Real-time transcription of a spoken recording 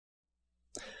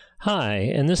Hi,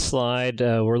 in this slide,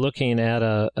 we're looking at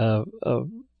a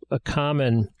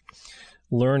common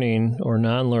learning or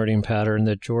non-learning pattern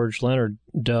that George Leonard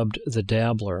dubbed the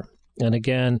Dabbler. And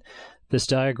again, this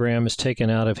diagram is taken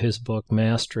out of his book,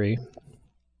 Mastery.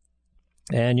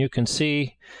 And you can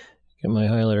see, get my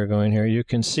highlighter going here, you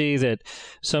can see that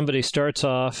somebody starts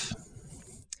off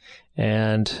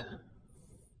and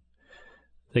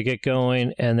they get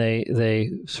going and they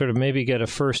sort of maybe get a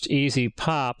first easy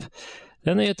pop.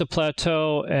 Then they hit the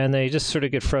plateau and they just sort of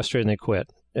get frustrated and they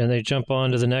quit. And they jump on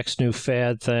to the next new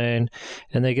fad thing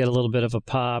and they get a little bit of a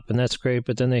pop and that's great,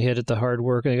 but then they hit it the hard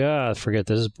work and they go, forget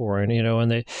this is boring,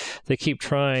 and they keep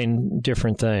trying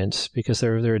different things because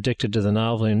they're addicted to the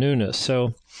novelty and newness.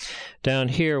 So down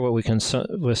here, what we can,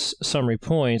 with summary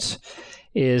points,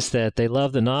 is that they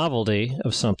love the novelty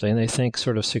of something. They think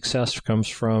sort of success comes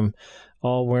from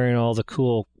wearing all the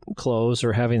cool clothes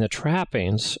or having the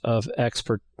trappings of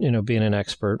expert, being an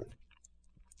expert.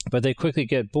 But they quickly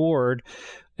get bored.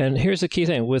 And here's the key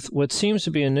thing, with what seems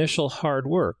to be initial hard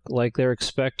work, like they're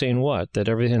expecting that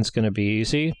everything's going to be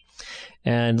easy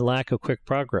and lack of quick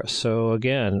progress. So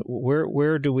again,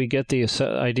 where do we get the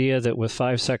idea that with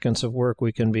 5 seconds of work,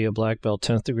 we can be a black belt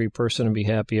 10th degree person and be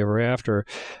happy ever after?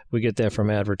 We get that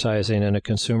from advertising and a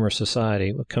consumer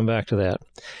society. We'll come back to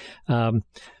that.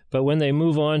 But when they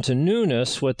move on to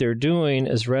newness, what they're doing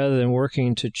is rather than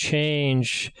working to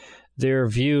change their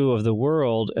view of the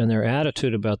world and their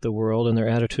attitude about the world and their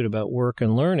attitude about work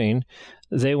and learning,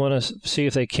 they want to see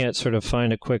if they can't sort of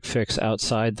find a quick fix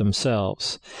outside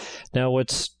themselves. Now,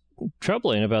 what's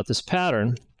troubling about this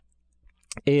pattern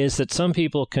is that some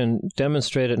people can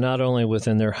demonstrate it not only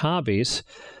within their hobbies,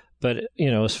 but,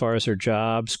 as far as their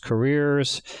jobs,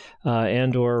 careers,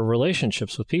 and or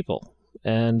relationships with people.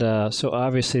 And so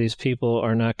obviously these people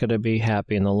are not going to be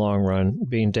happy in the long run.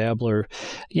 Being dabbler,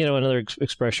 another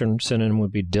expression synonym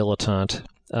would be dilettante.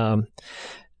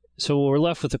 So we're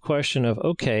left with the question of,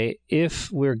 okay,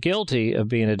 if we're guilty of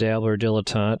being a dabbler or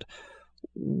dilettante,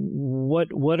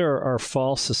 what are our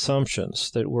false assumptions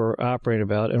that we're operating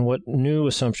about, and what new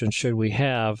assumptions should we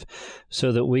have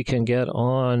so that we can get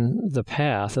on the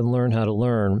path and learn how to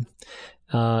learn?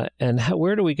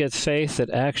 Where do we get faith that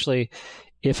actually,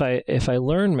 if I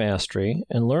learn mastery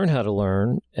and learn how to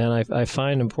learn, and I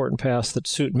find important paths that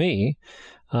suit me,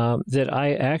 that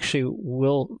I actually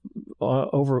will,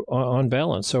 on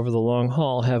balance over the long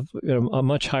haul, have a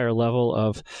much higher level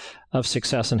of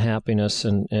success and happiness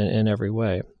in every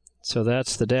way. So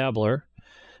that's the dabbler.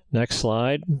 Next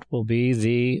slide will be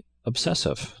the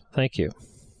obsessive. Thank you.